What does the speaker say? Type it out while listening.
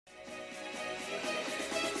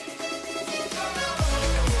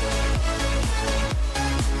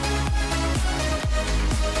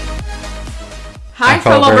Hi,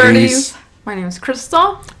 fellow birdies. My name is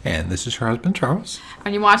Crystal. And this is her husband, Charles.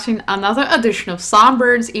 And you're watching another edition of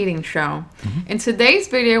SongByrd's Eating Show. In today's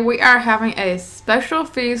video, we are having a special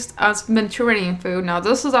feast of Mediterranean food. Now,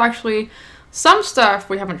 this is actually some stuff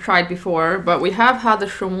we haven't tried before, but we have had the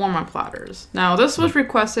shawarma platters. Now, this was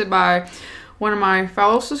requested by one of my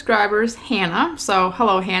fellow subscribers, Hannah. So,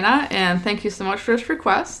 hello, Hannah, and thank you so much for this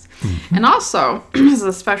request. And also, this is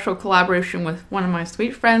a special collaboration with one of my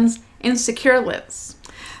sweet friends, Insecure Liz.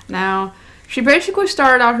 Now, she basically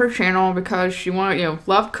started out her channel because she wanted,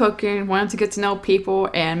 loved cooking, wanted to get to know people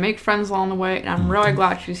and make friends along the way. And I'm really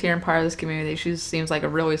glad she's here and part of this community. She seems like a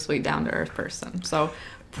really sweet, down-to-earth person. So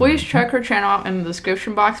please check her channel out in the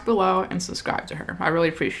description box below and subscribe to her. I really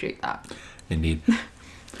appreciate that. Indeed.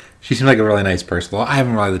 She seems like a really nice person. Well, I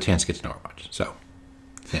haven't really had the chance to get to know her much. So,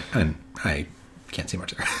 yeah, and I can't say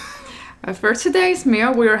much there. For today's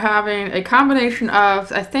meal, we are having a combination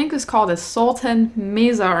of, I think it's called a Sultan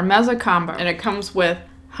Meza or Meza combo. And it comes with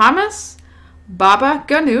hummus, baba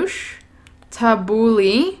ganoush,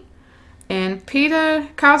 tabbouleh, and pita,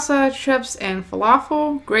 casa, chips, and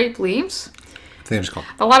falafel, grape leaves. I think it's called.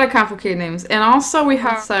 A lot of complicated names. And also we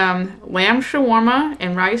have some lamb shawarma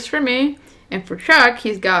and rice for me. And for Chuck,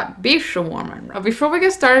 he's got beef shawarma. Before we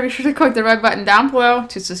get started, be sure to click the red button down below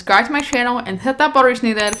to subscribe to my channel and hit that bell to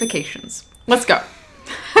receive notifications. Let's go.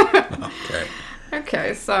 Okay.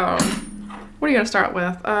 Okay, so what are you going to start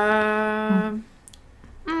with? I'll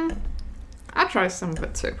try some of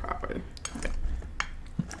it too, probably.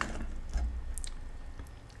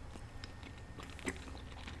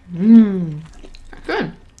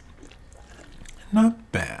 Good.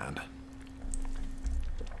 Not bad.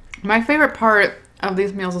 My favorite part of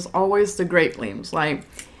these meals is always the grape leaves. Like,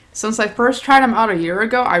 since I first tried them out a year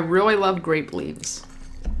ago, I really love grape leaves.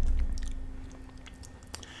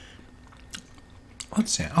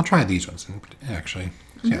 Let's see. I'll try these ones and actually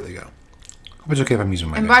see how they go. Hope it's okay if I'm using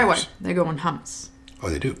my And by the way, they go in hummus.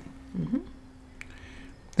 Oh, they do?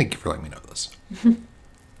 Thank you for letting me know this.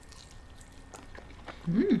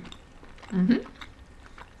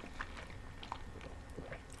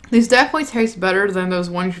 These definitely taste better than those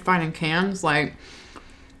ones you find in cans. Like,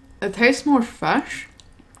 it tastes more fresh.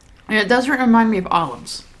 And it doesn't remind me of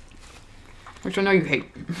olives. Which I know you hate.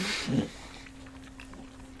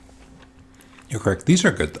 You're correct. These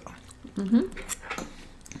are good, though.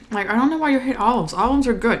 Like, I don't know why you hate olives. Olives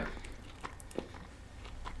are good.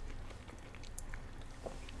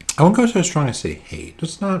 I won't go so strong as say hate.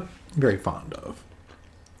 Just not very fond of.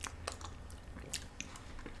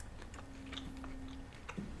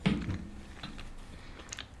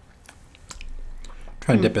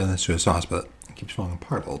 Trying to dip in this to a sauce, but it keeps falling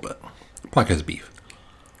apart a little bit. Probably because of beef.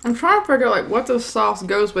 I'm trying to figure out, like, what this sauce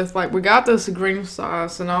goes with. Like, we got this green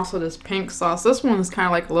sauce and also this pink sauce. This one's kind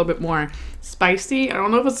of, like, a little bit more spicy. I don't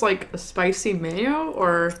know if it's, like, a spicy mayo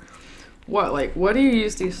or what. Like, what do you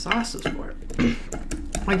use these sauces for?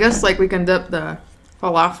 I guess, like, we can dip the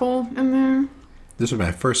falafel in there. This was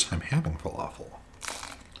my first time having falafel.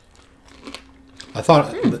 I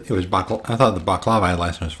thought it was I thought the baklava I had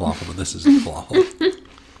last time was falafel, but this is falafel.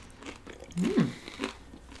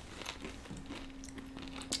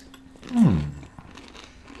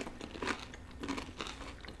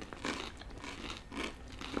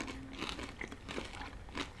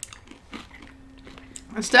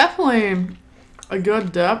 It's definitely a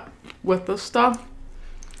good dip with this stuff,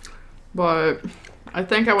 but I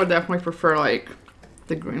think I would definitely prefer, like,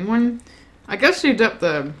 the green one. I guess you dip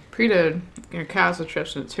the pita casa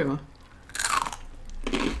chips in it too.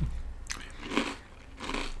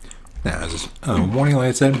 Now, as a warning, like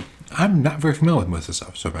I said, I'm not very familiar with most of this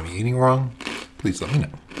stuff, so if I'm eating wrong, please let me know.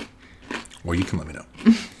 Or you can let me know.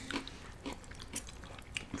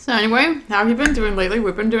 So anyway, how have you been doing lately?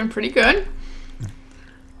 We've been doing pretty good.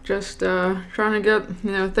 Just trying to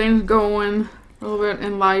get, things going a little bit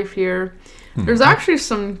in life here. There's actually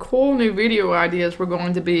some cool new video ideas we're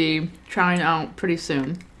going to be trying out pretty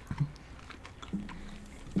soon.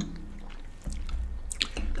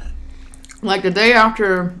 Like the day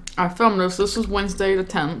after I filmed this is Wednesday the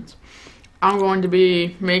 10th, I'm going to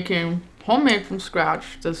be making homemade from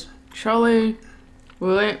scratch this chili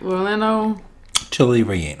relleno. Chili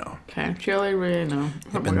relleno. Okay, chili relleno.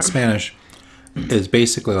 In Spanish, is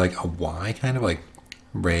basically like a Y, kind of like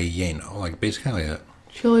relleno. Like basically like a...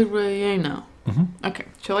 Chili relleno. Okay,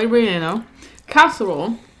 chili relleno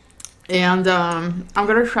casserole. And I'm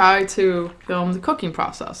going to try to film the cooking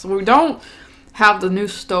process. We don't have the new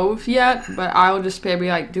stove yet, but I'll just maybe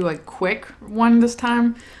like do a quick one this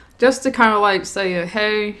time. Just to kind of like say,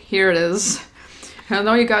 hey, here it is. And I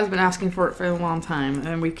know you guys have been asking for it for a long time,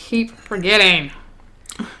 and we keep forgetting.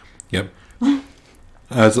 Yep.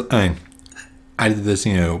 I did this,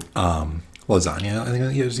 lasagna. I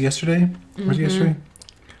think it was yesterday. Was it yesterday?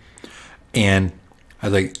 And I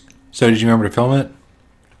was like, "So did you remember to film it?"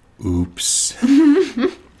 Oops.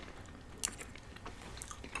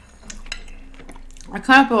 I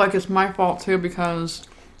kind of feel like it's my fault too because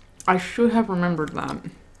I should have remembered that,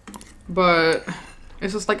 but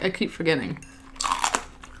it's just like I keep forgetting.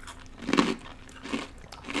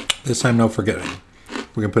 This time, no forgetting.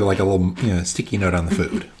 We're gonna put like a little, sticky note on the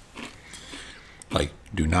food. Like,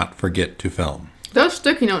 do not forget to film. Those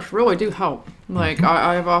sticky notes really do help. Like,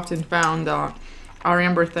 I've often found that I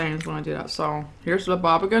remember things when I do that. So, here's the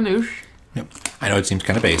baba ganoush. Yep. I know it seems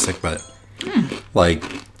kind of basic, but like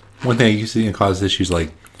one thing I used to cause issues,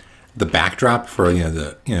 like the backdrop for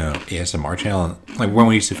the ASMR channel. Like when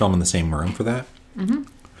we used to film in the same room for that,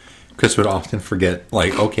 Chris would often forget.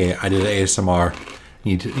 Like, okay, I did ASMR.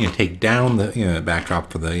 You need to take down the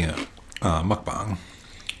backdrop for the mukbang.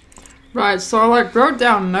 Right. So I like wrote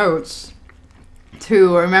down notes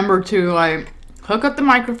to remember to like hook up the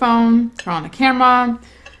microphone, turn on the camera.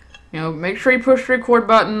 Make sure you push the record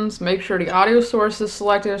buttons. Make sure the audio source is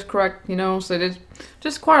selected as correct. So there's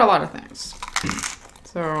just quite a lot of things.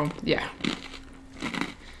 So, yeah.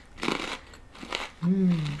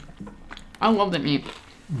 I love the meat.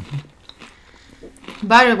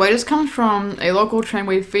 By the way, this comes from a local chain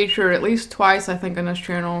we featured at least twice, I think, on this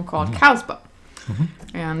channel called Casbah.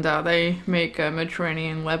 And they make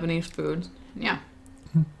Mediterranean Lebanese food. Yeah.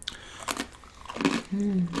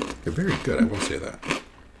 They're very good, I will say that.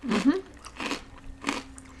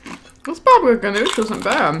 This baba ganoush isn't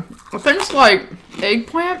bad. I think it's like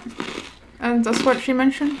eggplant, and that's what she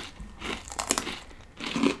mentioned.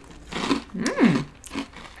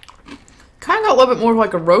 Kind of got a little bit more of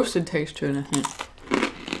like a roasted taste to it, I think.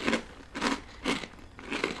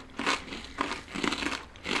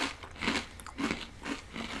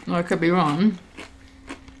 Well, I could be wrong.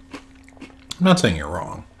 I'm not saying you're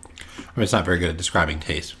wrong. I mean, it's not very good at describing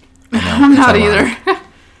taste. I'm not either.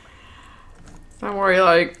 Don't worry,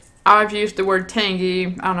 like, I've used the word tangy,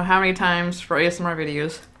 I don't know how many times for ASMR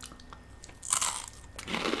videos.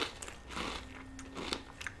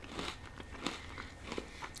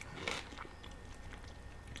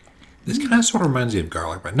 This kind of sort of reminds me of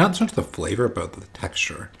garlic, but not so much the flavor, but the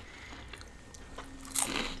texture.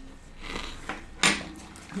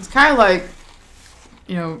 It's kind of like,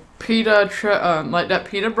 pita, like that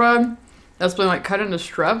pita bread that's been like cut into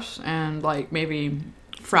strips and like maybe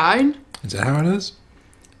fried. Is that how it is?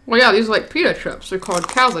 Well, yeah, these are like pita chips. They're called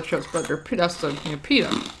casa chips, but they're that's the pita.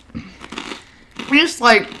 It's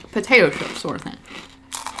like potato chips sort of thing.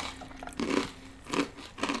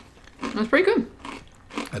 That's pretty good.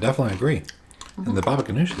 I definitely agree. And the baba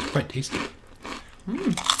ganoush is quite tasty.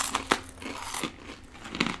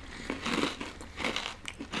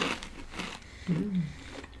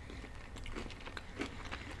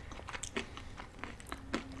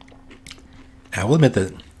 I will admit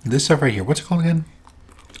that this stuff right here, what's it called again?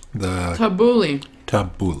 The tabbouleh.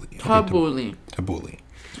 Tabbouleh. Okay, Tabbouleh. Tabbouleh.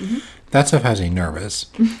 That stuff has me nervous.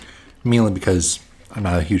 Mainly because I'm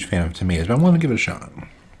not a huge fan of tomatoes, but I'm willing to give it a shot.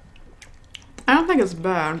 I don't think it's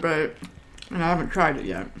bad, but I haven't tried it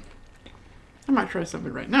yet. I might try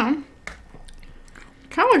something right now.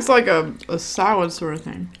 Kind of looks like a salad sort of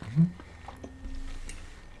thing.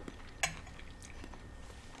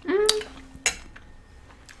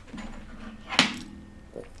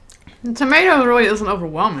 The tomato really isn't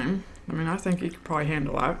overwhelming. I mean, I think you could probably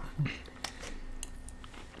handle that.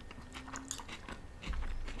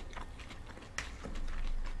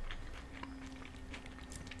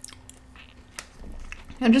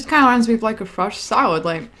 It just kind of reminds me of like a fresh salad.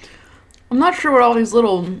 Like, I'm not sure what all these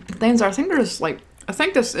little things are. I think they're just like, I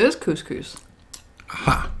think this is couscous.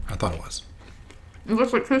 Aha, I thought it was. It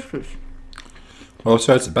looks like couscous. Well,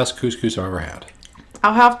 so it's the best couscous I've ever had.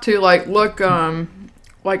 I'll have to like look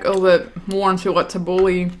like a little bit more into what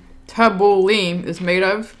tabbouleh is made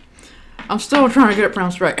of. I'm still trying to get it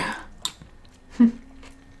pronounced right.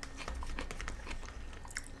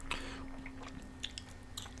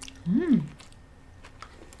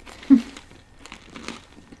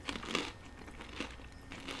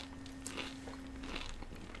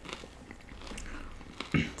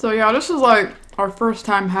 So yeah, this is like our first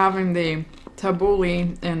time having the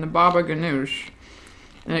tabbouleh and the baba ganoush.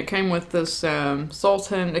 And it came with this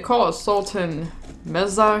Sultan, they call it Sultan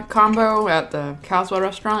Mezza combo at the Casbah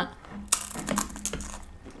restaurant.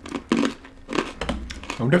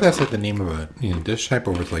 I wonder if that's like the name of a dish type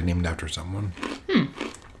or if it's like named after someone.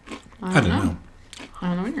 I don't know.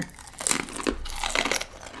 I don't know either.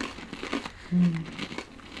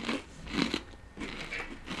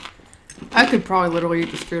 I could probably literally eat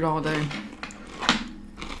this food all day.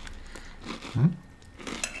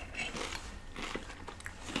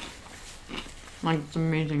 Like, it's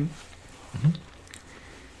amazing.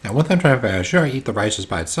 Now, one thing I'm trying to figure out, should I eat the rice just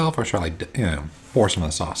by itself, or should I, like, you know, pour some of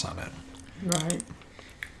the sauce on it? Right.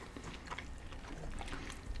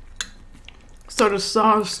 So the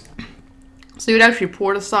sauce, so you'd actually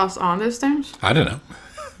pour the sauce on these things? I don't know.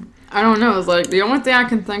 I don't know. It's like the only thing I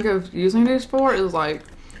can think of using these for is like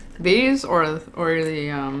these or the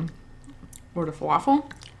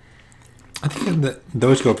falafel. I think that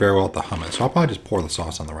those go very well with the hummus, so I'll probably just pour the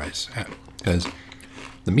sauce on the rice because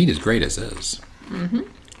the meat is great as is.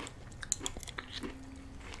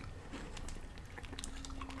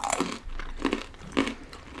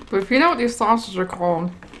 But if you know what these sauces are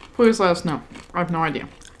called, please let us know. I have no idea.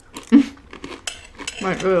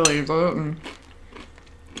 Like, really,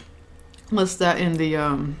 list that in the,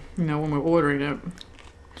 you know, when we're ordering it.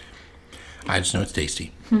 I just know it's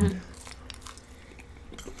tasty. And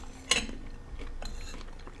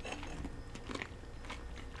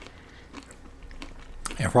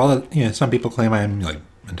for all that, you know, some people claim I'm, like,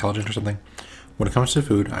 intelligent or something. When it comes to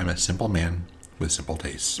food, I'm a simple man with simple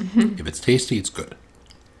tastes. If it's tasty, it's good.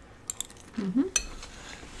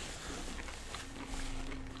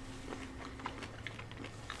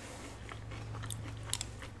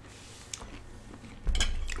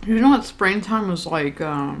 You know what springtime is like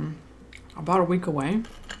about a week away?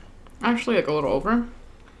 Actually, like a little over.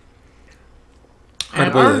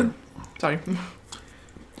 Hard to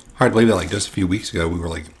believe that, like, just a few weeks ago we were,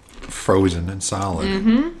 like, frozen and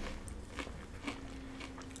solid.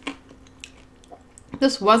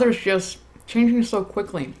 This weather's just changing so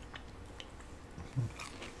quickly.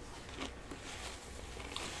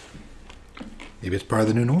 Maybe it's part of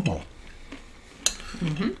the new normal.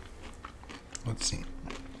 Let's see.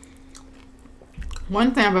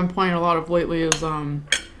 One thing I've been playing a lot of lately is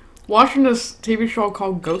watching this TV show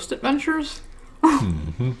called Ghost Adventures.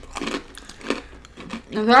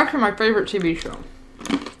 It's actually my favorite TV show.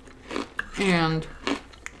 And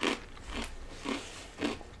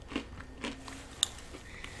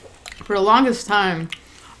for the longest time,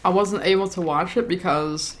 I wasn't able to watch it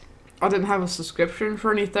because I didn't have a subscription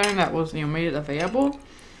for anything that was, you know, made it available.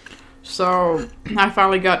 So I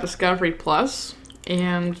finally got Discovery Plus,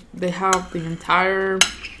 and they have the entire,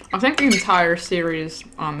 I think the entire series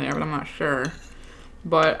on there, but I'm not sure.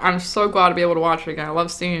 But I'm so glad to be able to watch it again. I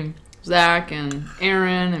love seeing Zach and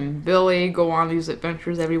Aaron and Billy go on these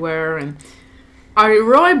adventures everywhere, and I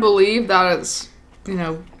really believe that it's, you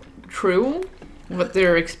know, true what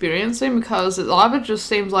they're experiencing, because a lot of it just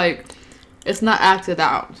seems like it's not acted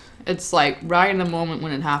out. It's like right in the moment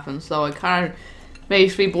when it happens, so it kind of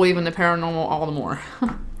makes me believe in the paranormal all the more.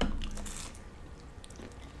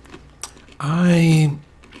 I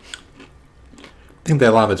think that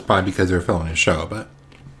a lot of it's probably because they're filming a show, but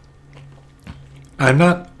I'm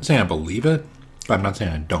not saying I believe it, but I'm not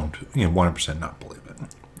saying I don't, you know, 100% not believe it.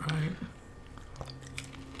 Right.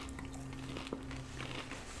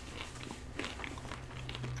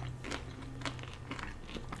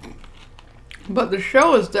 But the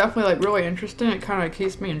show is definitely, like, really interesting. It kind of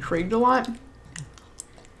keeps me intrigued a lot.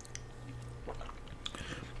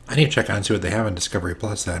 I need to check out and see what they have on Discovery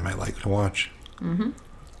Plus that I might like to watch. They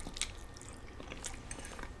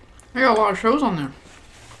got a lot of shows on there.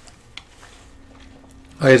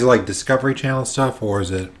 Is it like Discovery Channel stuff, or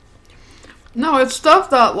is it? No, it's stuff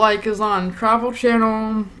that, like, is on Travel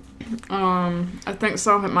Channel. I think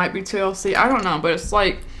some of it might be TLC. I don't know, but it's,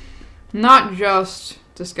 like, not just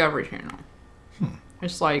Discovery Channel.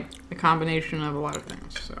 It's, like, a combination of a lot of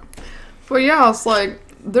things, so. But, yeah, it's, like,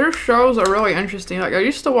 their shows are really interesting. Like, I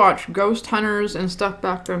used to watch Ghost Hunters and stuff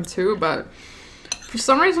back then, too, but for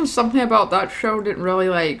some reason, something about that show didn't really,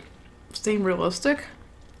 like, seem realistic.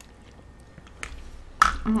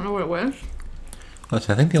 I don't know what it was.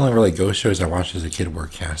 Listen, I think the only really ghost shows I watched as a kid were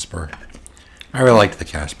Casper. I really liked the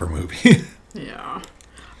Casper movie. Yeah.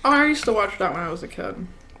 Oh, I used to watch that when I was a kid.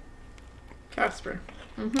 Casper.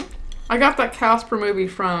 I got that Casper movie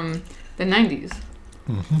from the 90s.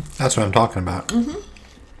 That's what I'm talking about.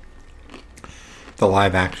 The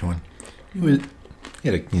live action one. It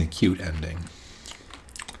had a cute ending.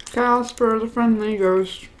 Casper, the friendly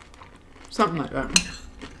ghost. Something like that.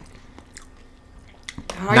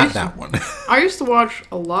 Not that one. I used to watch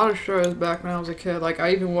a lot of shows back when I was a kid. Like,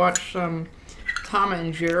 I even watched some Tom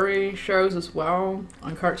and Jerry shows as well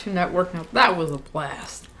on Cartoon Network. Now, that was a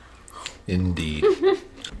blast. Indeed.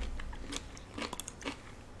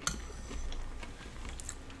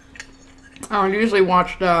 I usually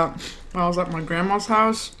watched when I was at my grandma's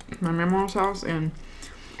house, my grandma's house, and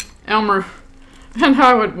Elmer And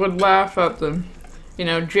I would laugh at the, you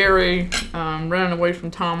know, Jerry running away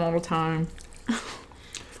from Tom all the time.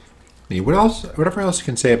 Whatever else you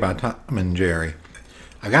can say about Tom and Jerry,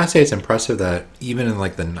 I gotta say it's impressive that even in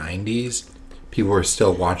like the 90s, people were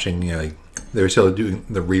still watching, you know, like they were still doing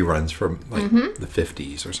the reruns from like the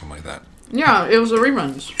 50s or something like that. Yeah, it was the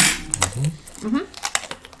reruns.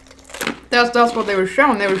 That's what they were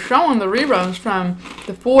showing. They were showing the reruns from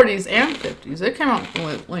the 40s and 50s. They came out in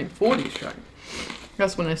the late 40s, right?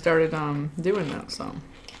 That's when they started doing that, so.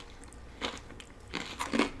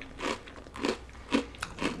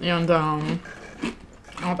 And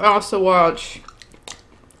I'll also watch,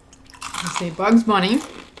 let's see, Bugs Bunny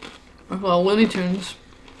with Looney Tunes.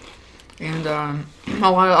 And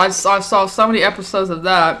I saw so many episodes of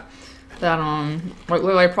that like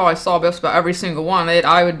literally I probably saw just about every single one.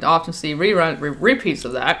 I would often see repeats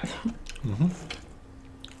of that.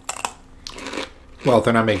 Well, if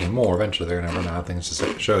they're not making more, eventually they're going to run out of things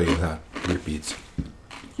to show you that repeats.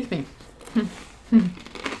 Excuse me.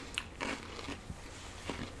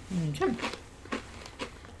 Okay.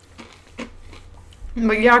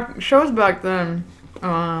 But yeah, shows back then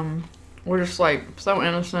were just like so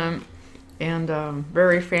innocent and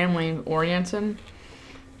very family oriented.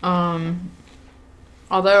 Although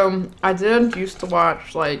I did used to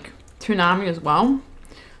watch like Toonami as well,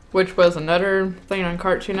 which was another thing on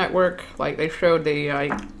Cartoon Network. Like they showed the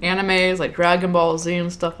animes like Dragon Ball Z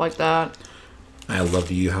and stuff like that. I love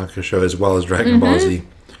the Yu Yu Hakusho as well as Dragon Ball Z.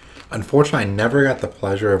 Unfortunately, I never got the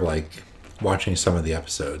pleasure of like watching some of the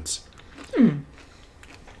episodes. Trying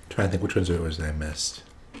to think which ones it was that I missed.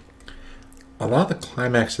 A lot of the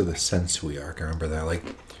climax of the Sensui arc, I remember that. Like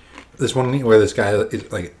this one where this guy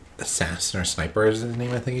is like assassin or sniper is his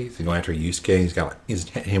name, I think. He's going after Yusuke. He's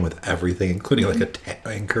hitting him with everything, including like a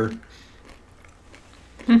tanker.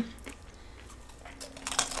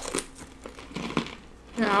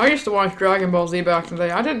 Yeah, I used to watch Dragon Ball Z back in the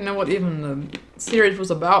day. I didn't know what even the series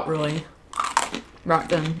was about, really, back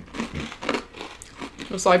then.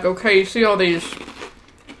 It was like, okay, you see all these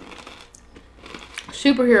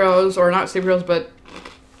superheroes, or not superheroes, but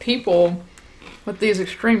people with these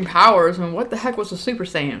extreme powers, and what the heck was a Super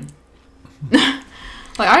Saiyan?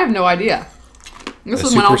 Like, I have no idea. This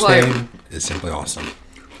is when I was like... Super Saiyan is simply awesome.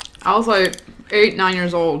 I was like 8, 9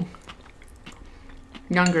 years old.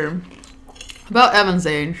 Younger. About Evan's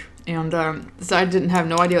age. And so I didn't have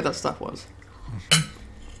no idea what that stuff was.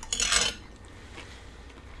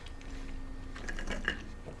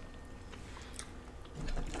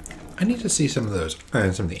 I need to see some of those,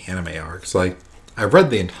 some of the anime arcs. Like, I've read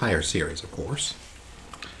the entire series, of course.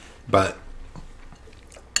 But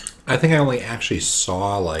I think I only actually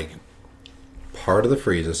saw, like, part of the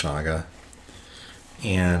Frieza saga,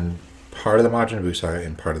 and part of the Majin Buu saga,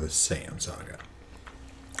 and part of the Saiyan saga.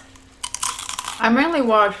 I mainly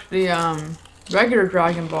watched the regular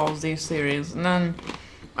Dragon Ball Z series, and then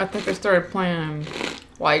I think I started playing,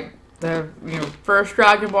 like, the first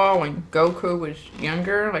Dragon Ball when Goku was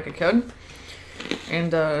younger, like a kid.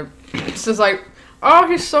 And it's just like, oh,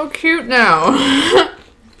 he's so cute now.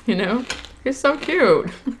 He's so cute.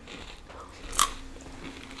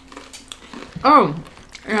 Oh,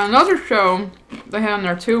 and another show they had on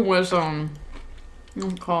there too was called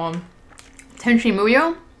Tenchi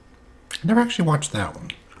Muyo. I never actually watched that one.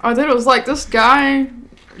 I thought it was like this guy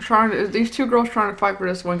these two girls trying to fight for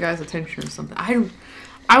this one guy's attention or something.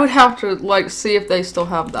 I would have to like see if they still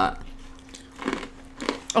have that.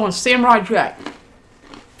 Oh, and Samurai Jack.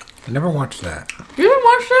 I never watched that. You didn't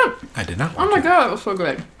watch it? I did not watch Oh my it. god, it was so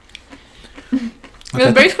good. It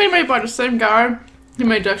was basically made by the same guy who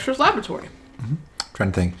made Dexter's Laboratory. I'm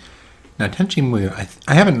trying to think. Now, Tenchi Muyo,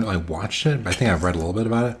 I haven't like watched it, but I think I've read a little bit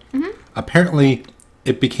about it. Apparently,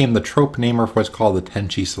 it became the trope namer for what's called the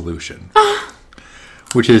Tenchi solution.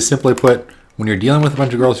 Which is simply put, when you're dealing with a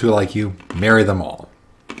bunch of girls who are like you, marry them all.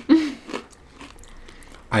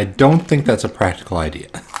 I don't think that's a practical idea.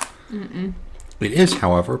 It is,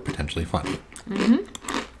 however, potentially fun.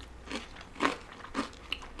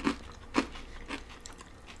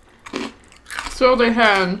 So they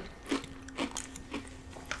had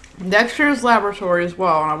Dexter's Laboratory as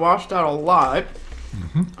well, and I watched that a lot.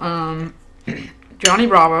 Johnny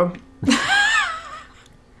Bravo.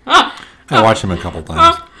 I watched him a couple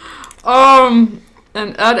times. And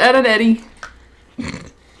Ed and Eddie.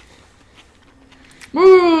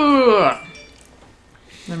 Woo!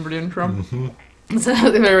 Remember the intro? It's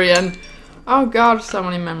at the very end. Oh god, so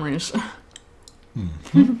many memories.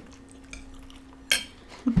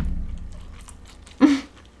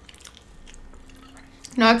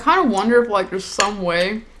 Now I kind of wonder if like there's some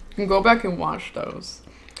way you can go back and watch those.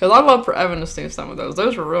 Because I love for Evan to see some of those.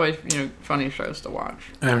 Those are really, funny shows to watch.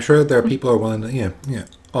 I'm sure there are people who are willing to,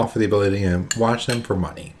 offer the ability to, watch them for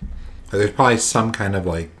money. There's probably some kind of,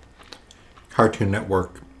 like, Cartoon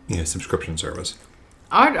Network, subscription service.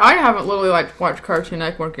 I haven't literally, watched Cartoon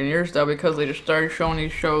Network in years, though, because they just started showing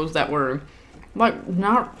these shows that were,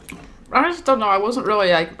 not... I just don't know. I wasn't really,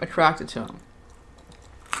 attracted to them.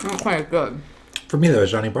 Not quite good. For me, that was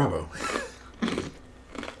Johnny Bravo.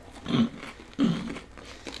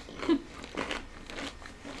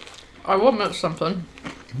 I will admit something.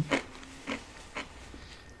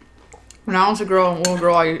 When I was a little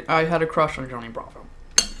girl, I had a crush on Johnny Bravo.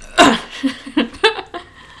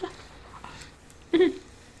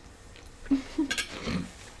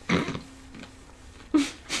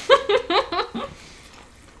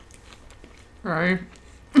 Right.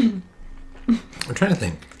 I'm trying to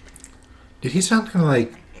think. Did he sound kind of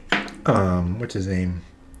like, what's his name?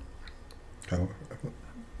 Oh,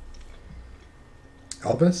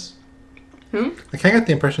 Elvis? Who? I kind of got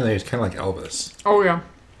the impression that he was kind of like Elvis. Oh, yeah.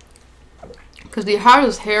 Because he had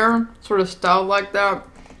his hair sort of styled like that.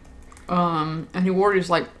 And he wore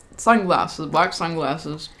these, sunglasses, black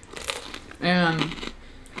sunglasses. And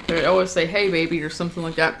they'd always say, "Hey, baby," or something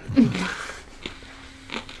like that.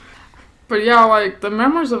 But yeah, the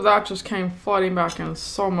memories of that just came flooding back in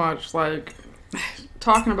so much.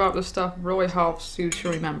 Talking about this stuff really helps you to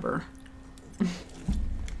remember.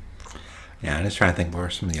 Yeah, I'm just trying to think what are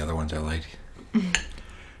some of the other ones I liked.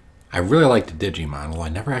 I really liked Digimon, although I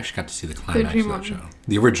never actually got to see the climax of that show.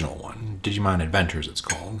 The original one. Digimon Adventures, it's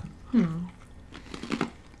called.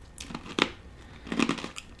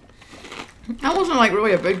 I wasn't,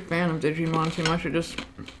 really a big fan of Digimon too much. It just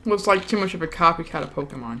was, too much of a copycat of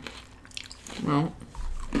Pokemon. Well,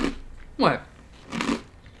 what?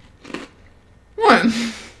 What?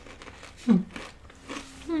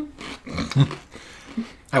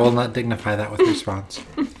 I will not dignify that with response.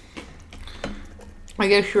 I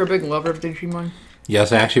guess you're a big lover of Digimon.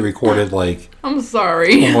 Yes, I actually recorded, I'm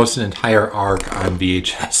sorry. almost an entire arc on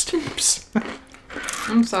VHS tapes.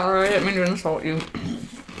 I'm sorry. I didn't mean to insult you.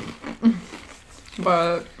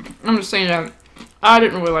 But I'm just saying that I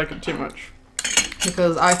didn't really like it too much.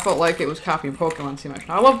 Because I felt like it was copying Pokemon too much.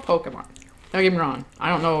 I love Pokemon. Don't get me wrong. I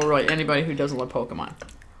don't know really anybody who doesn't love Pokemon.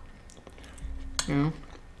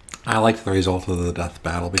 I liked the result of the death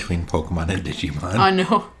battle between Pokemon and Digimon. I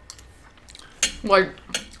know.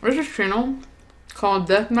 There's this channel called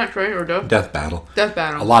Deathmatch, right? Or Death Battle. Death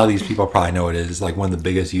Battle. A lot of these people probably know it is. One of the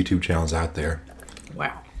biggest YouTube channels out there.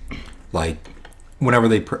 Wow. Whenever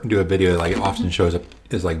they do a video, it often shows up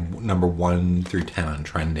as number 1 through 10 on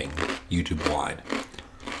trending YouTube wide.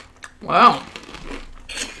 Wow.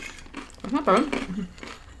 That's not bad.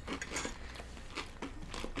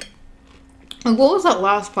 What was that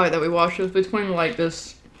last fight that we watched? It was between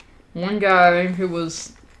this one guy who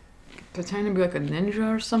was pretending to be a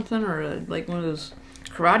ninja or something, or one of those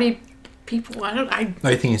karate people. I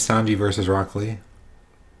think it's Sanji versus Rock Lee.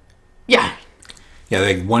 Yeah.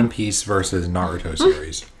 Yeah, One Piece versus Naruto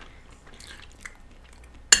series.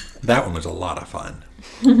 That one was a lot of fun.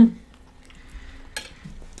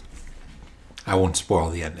 I won't spoil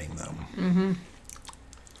the ending, though.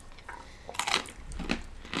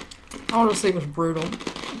 I'll just say it was brutal.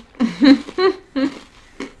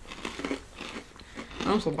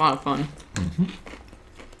 That was a lot of fun.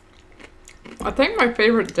 I think my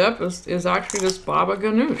favorite dip is actually this baba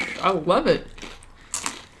ganoush. I love it.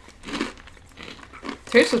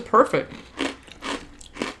 Tastes is perfect.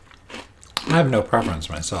 I have no preference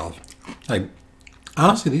myself.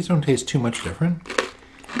 Honestly, these don't taste too much different.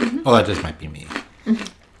 Oh, that just might be me.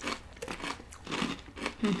 It's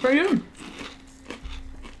pretty good.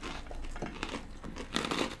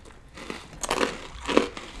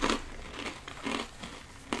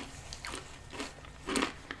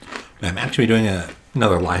 I'm actually doing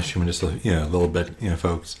another live stream in just a little bit,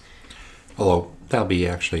 folks. Although that'll be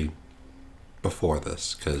actually before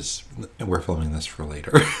this because we're filming this for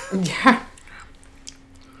later. Yeah.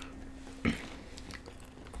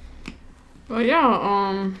 But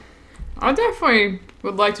yeah, I definitely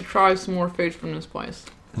would like to try some more foods from this place.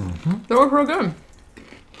 They were real good.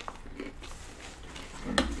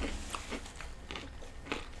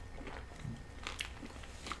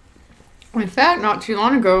 In fact, not too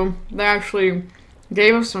long ago, they actually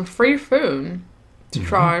gave us some free food to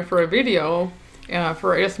try for a video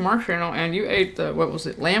for our ASMR channel, and you ate the, what was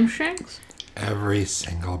it, lamb shanks? Every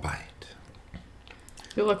single bite.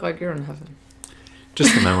 You look like you're in heaven.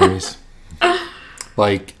 Just the memories.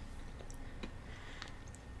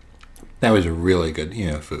 That was really good,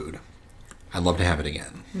 food. I'd love to have it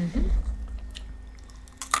again.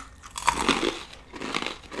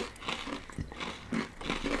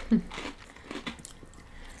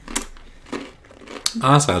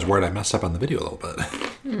 Honestly, I was worried I messed up on the video a little bit.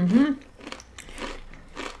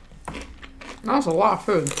 That was a lot of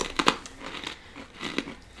food.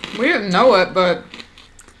 We didn't know it, but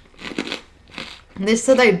they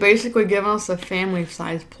said they basically given us a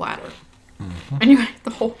family-sized platter. And you ate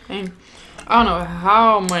the whole thing. I don't know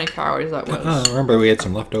how many calories that was. Remember, we had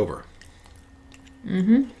some left over.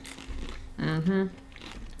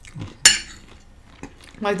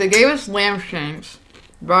 Like, they gave us lamb shanks,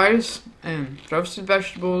 rice, and roasted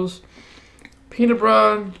vegetables, pita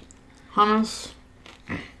bread, hummus,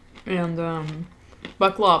 and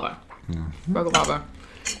baklava. Baklava.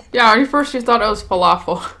 Yeah, at first you thought it was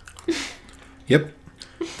falafel. Yep.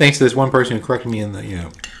 Thanks to this one person who corrected me in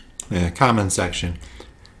the comment section,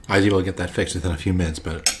 I was able to get that fixed within a few minutes,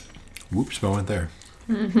 but whoops, I went there.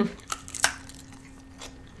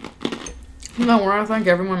 No worry, I think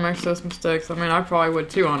everyone makes those mistakes. I mean, I probably would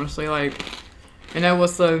too, honestly. Like, you know,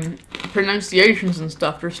 with the pronunciations and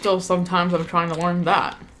stuff, there's still sometimes I'm trying to learn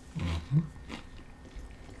that.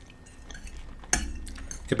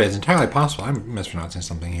 Yeah, but it's entirely possible I'm mispronouncing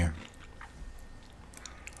something here.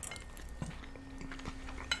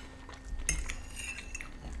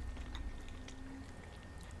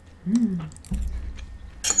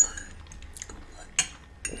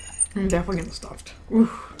 I'm definitely getting stuffed.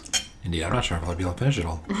 Oof. Indeed, I'm not sure if I'll be able to finish it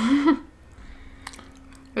all.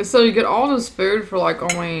 And so you get all this food for like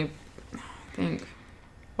only, I think,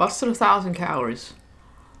 less than 1,000 calories.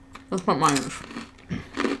 That's what mine is.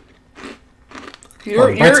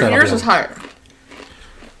 Yours is higher.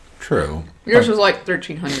 True. Yours is like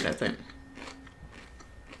 1,300, I think.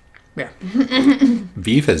 Yeah.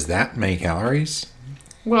 Beef is that many calories?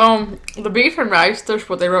 Well, the beef and rice dish,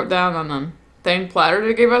 what they wrote down on the thing platter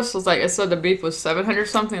they gave us was like, it said the beef was 700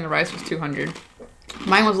 something and the rice was 200.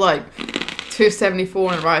 Mine was like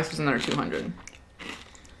 274 and the rice was another 200. And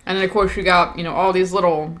then of course you got, you know, all these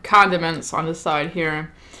little condiments on the side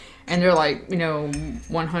here. And they're like, you know,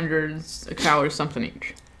 100 calories something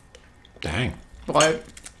each. Dang. But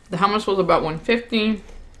the hummus was about 150.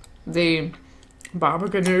 The baba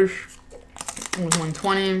ganoush was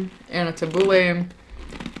 120. And a tabbouleh,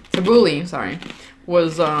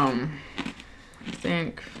 was, I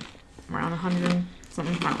think, around 100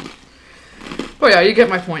 something pounds. But yeah, you get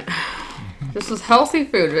my point. This is healthy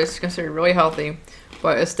food. It's considered really healthy.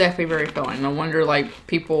 But it's definitely very filling. No wonder, like,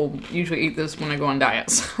 people usually eat this when they go on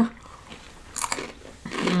diets.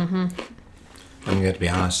 I'm going to be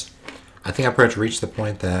honest. I think I've pretty much reached the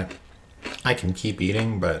point that I can keep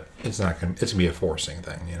eating, but it's not going to be a forcing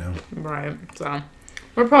thing, you know? Right. So,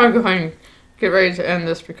 we're probably going to get ready to end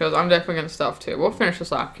this because I'm definitely going to stuff too. We'll finish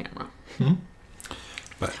this off camera.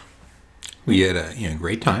 But we had a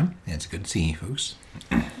great time, and it's good to see you folks.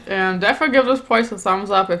 And definitely give this place a thumbs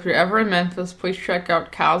up. If you're ever in Memphis, please check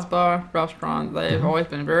out Casbah restaurant. They've always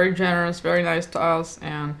been very generous, very nice to us,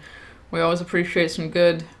 and we always appreciate some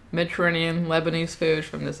good Mediterranean Lebanese food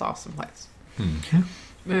from this awesome place.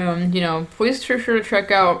 You know, please be sure to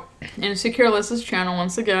check out Insecure Liz's channel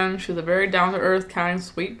once again. She's a very down-to-earth, kind,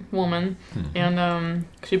 sweet woman, and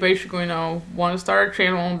she basically, you know, wanted to start a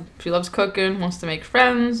channel. She loves cooking, wants to make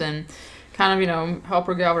friends, and kind of, you know, help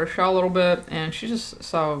her get out of her shell a little bit. And she's just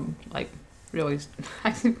so, like, really,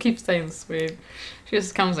 I keep saying sweet. She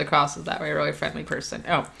just comes across as that way, a really friendly person.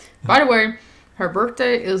 Oh, by the way, her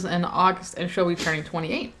birthday is in August, and she'll be turning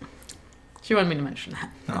 28. She wanted me to mention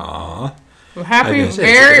that. Aww. Well, happy,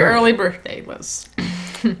 very early birthday, Liz.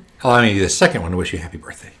 Allow me the second one to wish you happy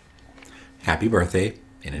birthday. Happy birthday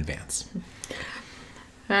in advance.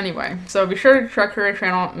 Anyway, so be sure to check her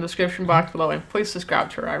channel in the description box below, and please subscribe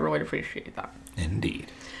to her. I really appreciate that.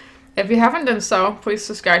 Indeed. If you haven't done so, please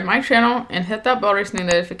subscribe to my channel and hit that bell to receive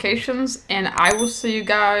notifications, and I will see you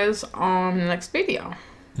guys on the next video.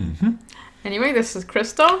 Anyway, this is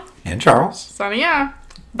Crystal. And Charles. Signing out.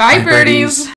 Bye, birdies.